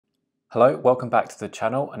Hello, welcome back to the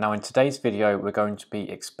channel. And now in today's video, we're going to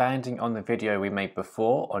be expanding on the video we made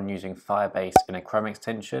before on using Firebase in a Chrome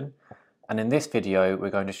extension. And in this video, we're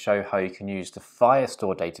going to show how you can use the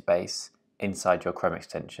Firestore database inside your Chrome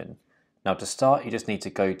extension. Now to start, you just need to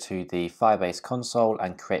go to the Firebase Console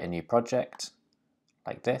and create a new project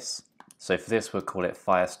like this. So for this, we'll call it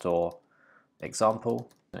Firestore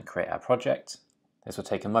example and create our project. This will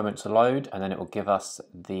take a moment to load, and then it will give us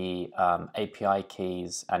the API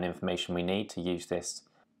keys and information we need to use this.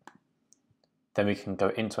 Then we can go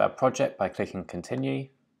into our project by clicking continue.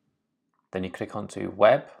 Then you click onto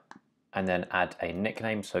web and then add a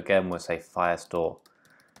nickname. So again, we'll say Firestore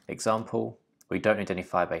example. We don't need any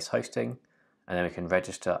Firebase hosting, and then we can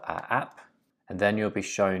register our app. And then you'll be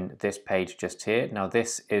shown this page just here. Now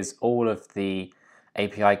this is all of the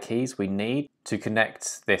API keys we need to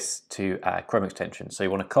connect this to our Chrome extension. So you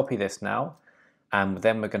want to copy this now, and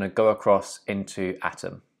then we're going to go across into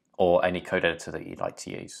Atom or any code editor that you'd like to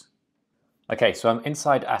use. Okay, so I'm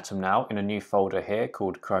inside Atom now in a new folder here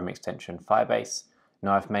called Chrome extension Firebase.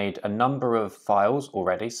 Now I've made a number of files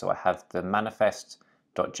already. So I have the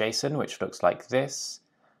manifest.json, which looks like this.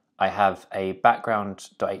 I have a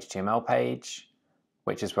background.html page,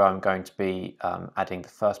 which is where I'm going to be adding the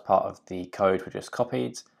first part of the code we just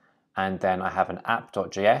copied. And then I have an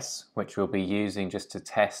app.js, which we'll be using just to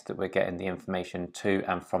test that we're getting the information to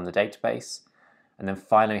and from the database. And then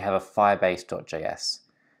finally we have a firebase.js.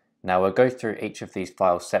 Now we'll go through each of these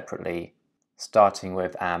files separately, starting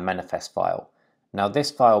with our manifest file. Now this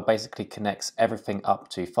file basically connects everything up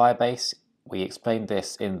to Firebase. We explained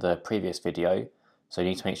this in the previous video, so you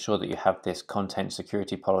need to make sure that you have this content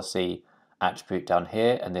security policy attribute down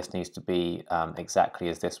here, and this needs to be exactly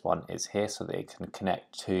as this one is here so that it can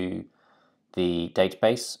connect to the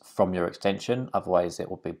database from your extension, otherwise it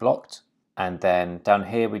will be blocked. And then down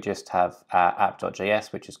here we just have our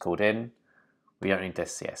app.js, which is called in. We don't need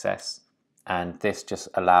this CSS, and this just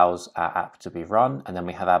allows our app to be run. And then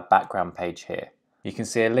we have our background page here. You can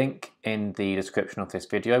see a link in the description of this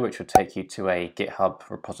video which will take you to a GitHub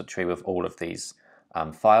repository with all of these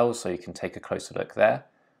files, so you can take a closer look there.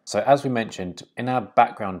 So as we mentioned, in our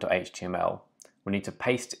background.html, we need to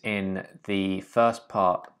paste in the first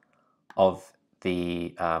part of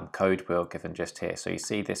the code we're given just here. So you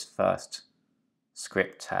see this first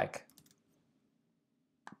script tag.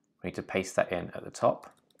 We need to paste that in at the top.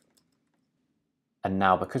 And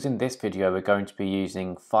now, because in this video we're going to be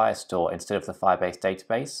using Firestore instead of the Firebase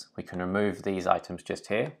database, we can remove these items just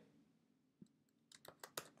here,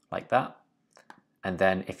 like that. And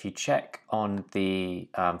then if you check on the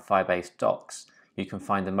Firebase docs, you can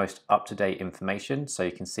find the most up-to-date information. So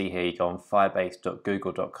you can see here, you go on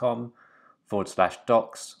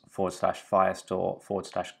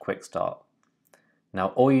firebase.google.com/docs/firestore/quick-start. Now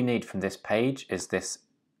all you need from this page is this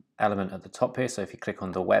element at the top here. So if you click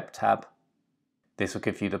on the web tab, this will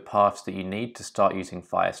give you the paths that you need to start using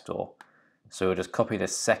Firestore. So we'll just copy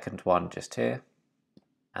this second one just here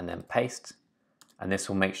and then paste. And this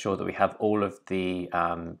will make sure that we have all of the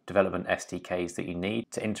development SDKs that you need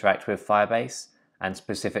to interact with Firebase, and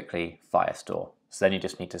specifically Firestore. So then you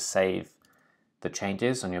just need to save the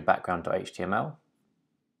changes on your background.html.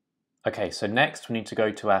 Okay, so next we need to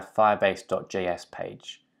go to our firebase.js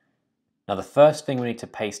page. Now the first thing we need to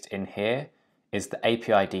paste in here is the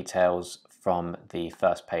API details from the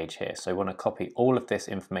first page here. So we want to copy all of this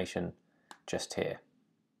information just here.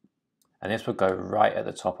 And this will go right at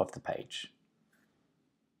the top of the page.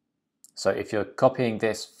 So if you're copying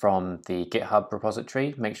this from the GitHub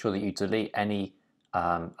repository, make sure that you delete any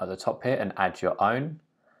at the top here and add your own.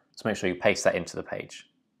 So make sure you paste that into the page.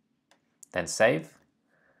 Then save.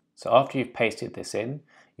 So after you've pasted this in,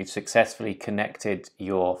 you've successfully connected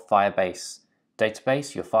your Firebase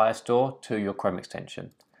database, your Firestore, to your Chrome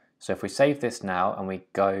extension. So if we save this now and we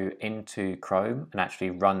go into Chrome and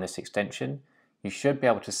actually run this extension, you should be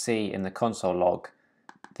able to see in the console log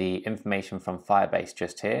the information from Firebase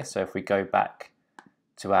just here. So if we go back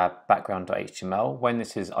to our background.html, when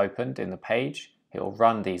this is opened in the page, it will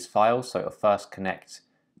run these files. So it will first connect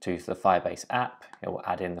to the Firebase app, it will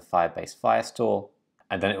add in the Firebase Firestore,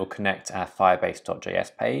 and then it will connect our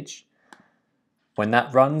firebase.js page. When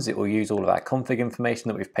that runs, it will use all of our config information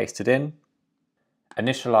that we've pasted in,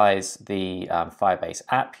 initialize the Firebase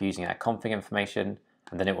app using our config information,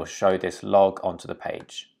 and then it will show this log onto the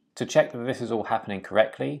page. To check that this is all happening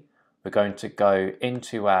correctly, we're going to go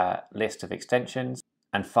into our list of extensions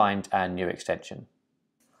and find our new extension.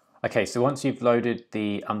 Okay, so once you've loaded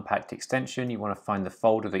the unpacked extension, you want to find the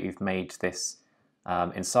folder that you've made this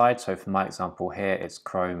inside. So for my example here, it's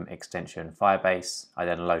Chrome extension Firebase. I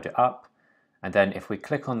then load it up, And then if we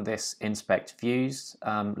click on this Inspect Views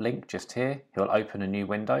link just here, it will open a new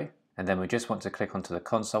window. And then we just want to click onto the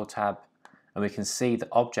Console tab, and we can see the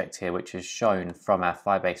object here which is shown from our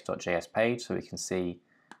firebase.js page. So we can see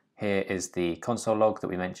here is the console log that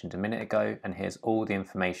we mentioned a minute ago, and here's all the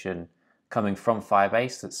information coming from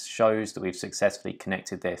Firebase that shows that we've successfully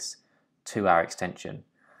connected this to our extension.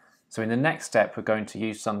 So in the next step, we're going to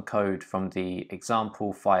use some code from the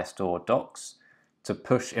example Firestore docs to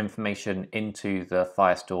push information into the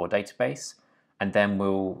Firestore database, and then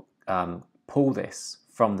we'll pull this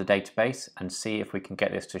from the database and see if we can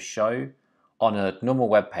get this to show on a normal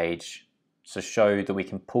web page, to show that we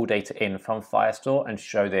can pull data in from Firestore and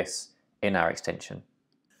show this in our extension.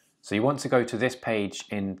 So you want to go to this page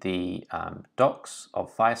in the docs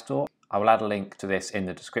of Firestore. I will add a link to this in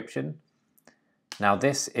the description. Now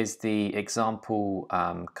this is the example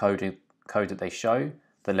code that they show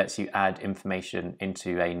that lets you add information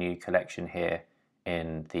into a new collection here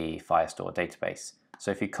in the Firestore database.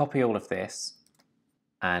 So if you copy all of this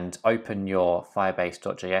and open your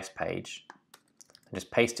firebase.js page and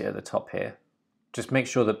just paste it at the top here, just make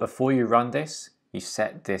sure that before you run this, you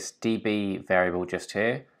set this db variable just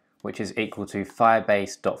here, which is equal to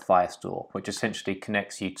firebase.firestore, which essentially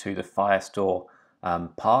connects you to the Firestore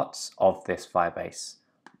parts of this Firebase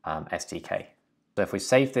SDK. So if we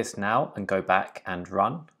save this now and go back and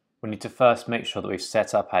run, we need to first make sure that we've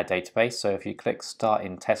set up our database. So if you click Start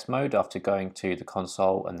in Test Mode after going to the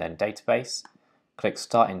console and then Database, click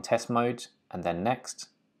Start in Test Mode and then Next.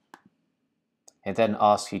 It then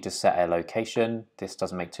asks you to set a location. This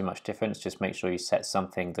doesn't make too much difference. Just make sure you set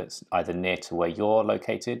something that's either near to where you're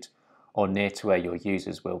located or near to where your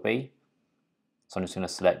users will be. So I'm just going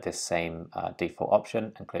to select this same default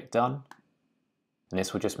option and click Done. And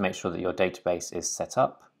this will just make sure that your database is set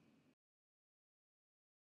up.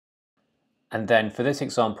 And then for this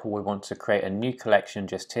example, we want to create a new collection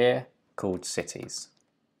just here called Cities.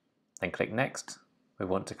 Then click Next. We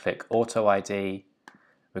want to click Auto ID.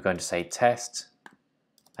 We're going to say Test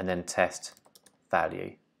and then Test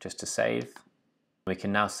Value just to save. We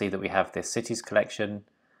can now see that we have this Cities collection.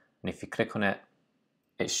 And if you click on it,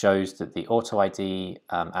 it shows that the Auto ID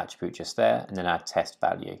attribute just there and then our test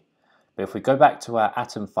value. But if we go back to our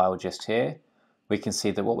Atom file just here, we can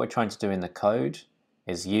see that what we're trying to do in the code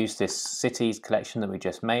is use this cities collection that we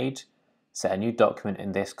just made, set a new document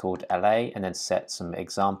in this called LA, and then set some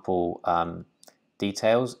example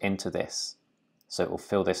details into this. So it will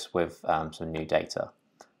fill this with some new data.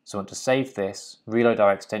 So we want to save this, reload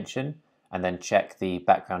our extension, and then check the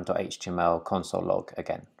background.html console log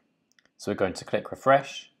again. So we're going to click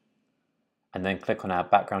refresh, and then click on our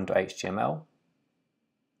background.html.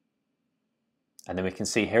 And then we can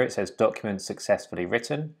see here it says document successfully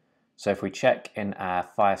written. So if we check in our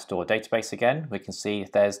Firestore database again, we can see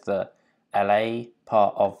there's the LA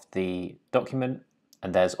part of the document,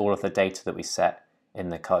 and there's all of the data that we set in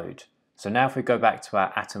the code. So now if we go back to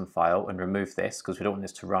our Atom file and remove this, because we don't want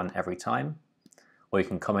this to run every time, or you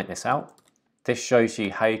can comment this out. This shows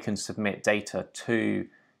you how you can submit data to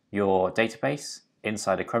your database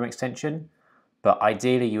inside a Chrome extension, but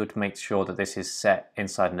ideally you would make sure that this is set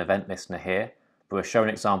inside an event listener here, but we'll show an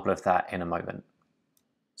example of that in a moment.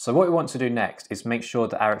 So what we want to do next is make sure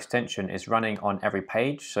that our extension is running on every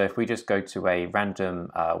page. So if we just go to a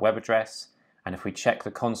random web address, and if we check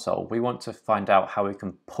the console, we want to find out how we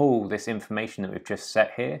can pull this information that we've just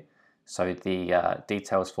set here. So the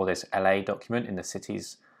details for this LA document in the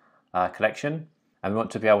cities collection. And we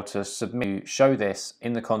want to be able to show this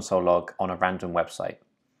in the console log on a random website.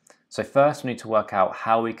 So first we need to work out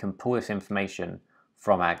how we can pull this information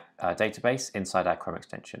from our database inside our Chrome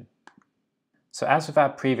extension. So as with our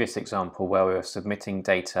previous example where we were submitting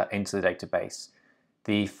data into the database,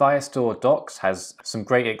 the Firestore docs has some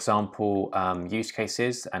great example use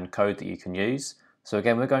cases and code that you can use. So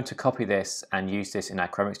again, we're going to copy this and use this in our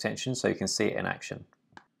Chrome extension so you can see it in action.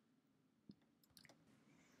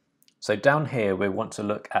 So down here, we want to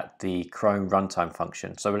look at the Chrome runtime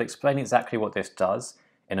function. So we'll explain exactly what this does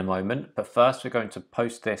in a moment, but first we're going to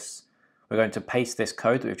paste this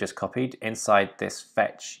code that we've just copied inside this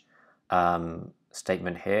fetch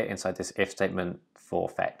statement here, inside this if statement for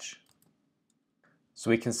fetch. So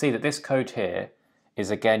we can see that this code here is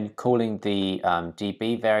again calling the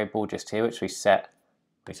db variable just here, which we set.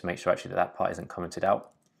 We need to make sure actually that that part isn't commented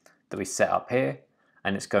out, that we set up here,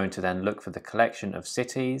 and it's going to then look for the collection of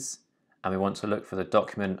cities, and we want to look for the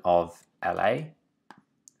document of LA,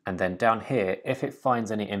 and then down here, if it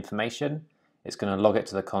finds any information, it's going to log it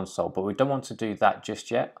to the console, but we don't want to do that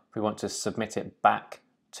just yet. We want to submit it back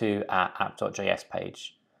to our app.js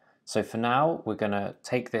page. So for now, we're going to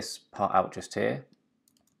take this part out just here,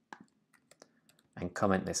 and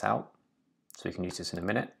comment this out, so we can use this in a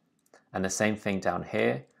minute. And the same thing down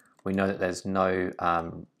here, we know that there's no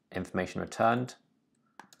information returned,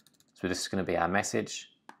 so this is going to be our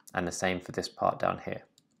message, and the same for this part down here.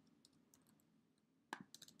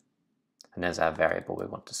 And there's our variable we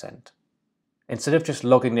want to send. Instead of just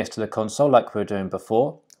logging this to the console like we were doing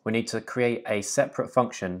before, we need to create a separate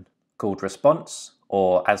function called response,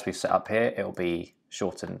 or as we've set up here, it will be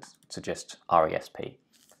shortened to just RESP.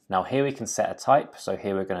 Now here we can set a type, so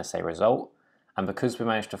here we're going to say result, and because we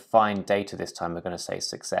managed to find data this time, we're going to say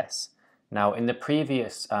success. Now in the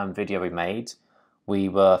previous video we made, we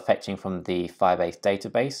were fetching from the Firebase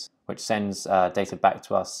database, which sends data back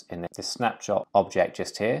to us in this snapshot object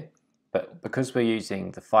just here. But because we're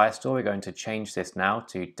using the Firestore, we're going to change this now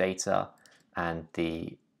to data and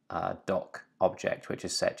the doc object, which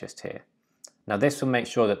is set just here. Now this will make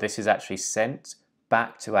sure that this is actually sent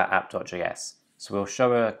back to our app.js. So we'll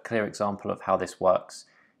show a clear example of how this works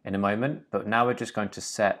in a moment, but now we're just going to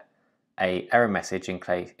set an error message in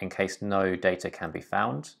case no data can be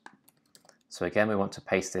found. So again, we want to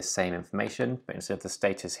paste this same information, but instead of the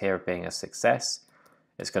status here being a success,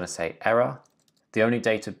 it's going to say error. The only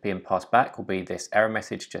data being passed back will be this error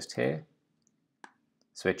message just here.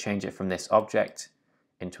 So we change it from this object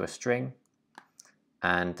into a string.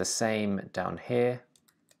 And the same down here,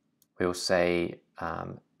 we will say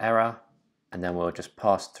error, and then we'll just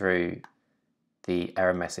pass through the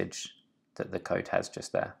error message that the code has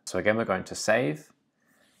just there. So again, we're going to save.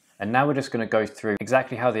 And now we're just going to go through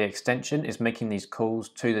exactly how the extension is making these calls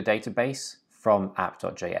to the database from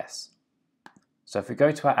app.js. So if we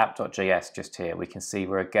go to our app.js just here, we can see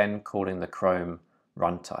we're again calling the Chrome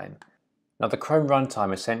runtime. Now the Chrome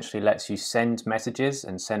runtime essentially lets you send messages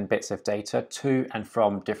and send bits of data to and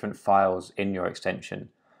from different files in your extension.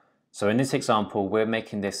 So in this example, we're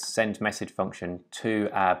making this send message function to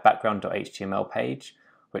our background.html page,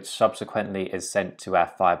 which subsequently is sent to our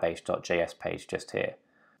firebase.js page just here.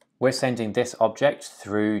 We're sending this object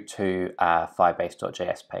through to our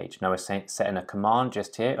firebase.js page. Now we're setting a command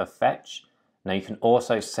just here of fetch. Now you can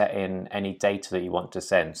also set in any data that you want to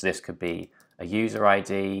send. So this could be a user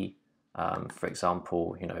ID, for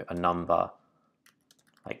example, a number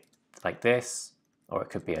like this, or it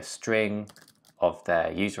could be a string of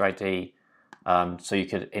their user ID. So you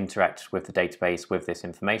could interact with the database with this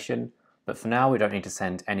information. But for now, we don't need to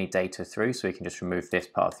send any data through, so we can just remove this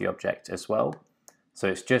part of the object as well. So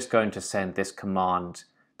it's just going to send this command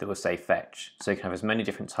that will say fetch. So you can have as many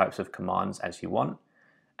different types of commands as you want.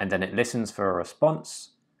 And then it listens for a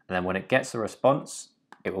response. And then when it gets a response,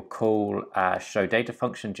 it will call our show data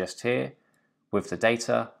function just here with the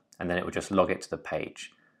data, and then it will just log it to the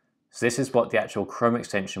page. So this is what the actual Chrome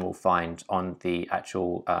extension will find on the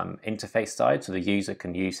actual interface side, so the user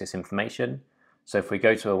can use this information. So if we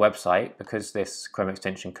go to a website, because this Chrome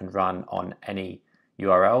extension can run on any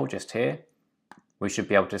URL just here, we should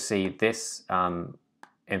be able to see this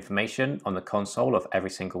information on the console of every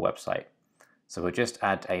single website. So we'll just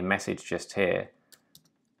add a message just here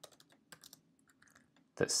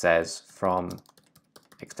that says from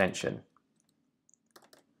extension.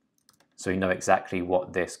 So we know exactly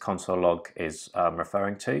what this console log is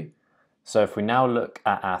referring to. So if we now look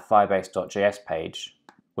at our firebase.js page,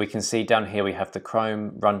 we can see down here we have the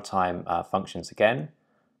Chrome runtime functions again,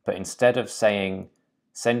 but instead of saying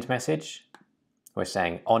send message, we're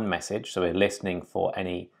saying on message, so we're listening for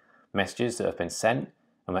any messages that have been sent,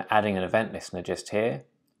 and we're adding an event listener just here,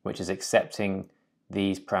 which is accepting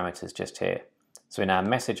these parameters just here. So in our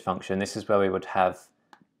message function, this is where we would have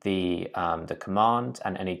the command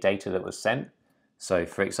and any data that was sent. So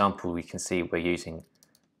for example, we can see we're using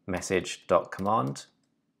message.command,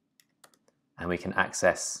 and we can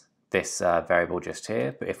access this variable just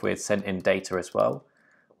here. But if we had sent in data as well,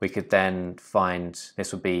 we could then find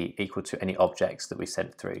this would be equal to any objects that we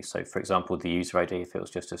sent through. So for example, the user ID if it was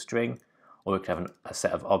just a string, or we could have a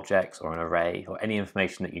set of objects or an array or any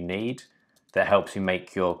information that you need that helps you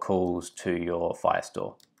make your calls to your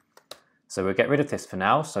Firestore. So we'll get rid of this for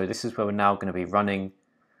now. So this is where we're now going to be running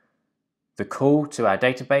the call to our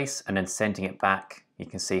database and then sending it back. You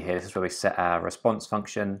can see here, this is where we set our response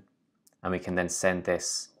function, and we can then send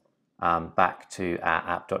this back to our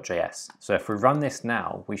app.js. So if we run this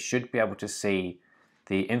now, we should be able to see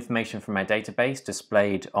the information from our database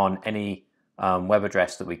displayed on any web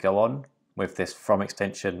address that we go on with this from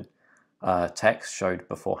extension text showed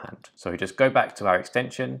beforehand. So we just go back to our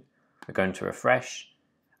extension, we're going to refresh,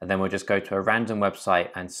 and then we'll just go to a random website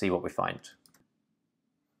and see what we find.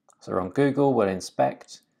 So we're on Google, we'll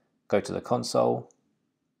inspect, go to the console,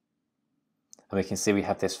 and we can see we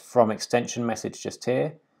have this from extension message just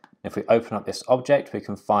here. If we open up this object, we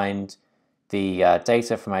can find the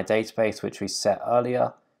data from our database, which we set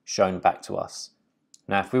earlier, shown back to us.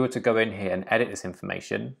 Now, if we were to go in here and edit this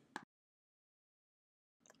information,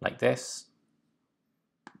 like this,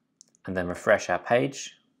 and then refresh our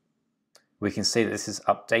page, we can see that this is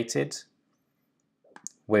updated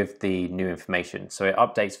with the new information. So it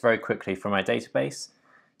updates very quickly from our database.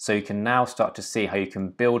 So you can now start to see how you can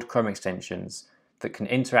build Chrome extensions that can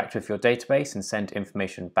interact with your database and send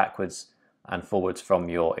information backwards and forwards from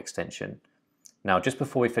your extension. Now, just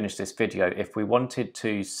before we finish this video, if we wanted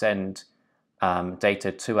to send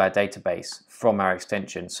data to our database from our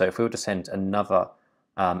extension, so if we were to send another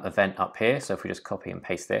event up here, so if we just copy and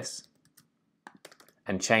paste this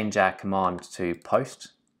and change our command to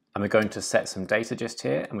post, and we're going to set some data just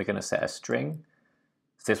here, and we're going to set a string.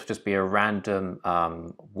 So this will just be a random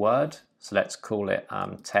word, so let's call it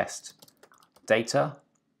test data.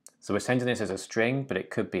 So we're sending this as a string, but it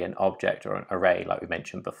could be an object or an array like we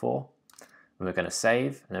mentioned before. And we're going to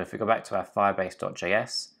save, and then if we go back to our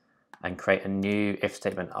firebase.js and create a new if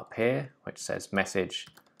statement up here, which says message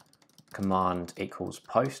command equals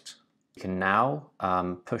post, we can now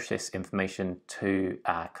push this information to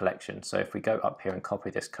our collection. So if we go up here and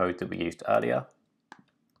copy this code that we used earlier,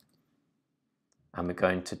 and we're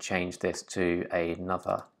going to change this to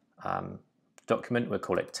another document, we'll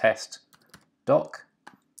call it test doc,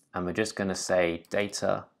 and we're just going to say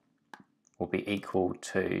data will be equal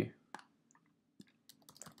to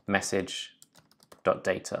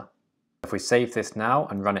message.data. If we save this now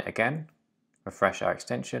and run it again, refresh our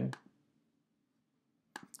extension,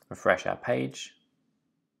 refresh our page,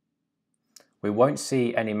 we won't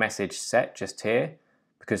see any message set just here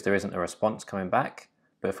because there isn't a response coming back.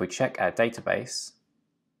 But if we check our database,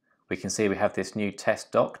 we can see we have this new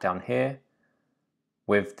test doc down here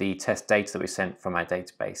with the test data that we sent from our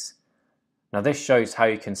database. Now this shows how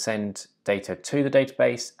you can send data to the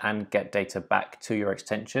database and get data back to your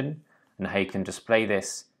extension, and how you can display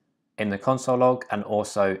this in the console log and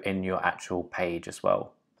also in your actual page as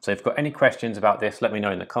well. So if you've got any questions about this, let me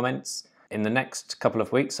know in the comments. In the next couple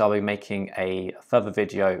of weeks, I'll be making a further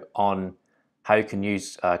video on how you can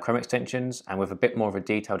use Chrome extensions, and with a bit more of a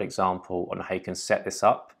detailed example on how you can set this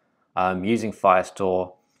up using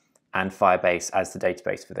Firestore and Firebase as the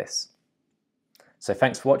database for this. So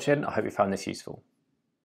thanks for watching. I hope you found this useful.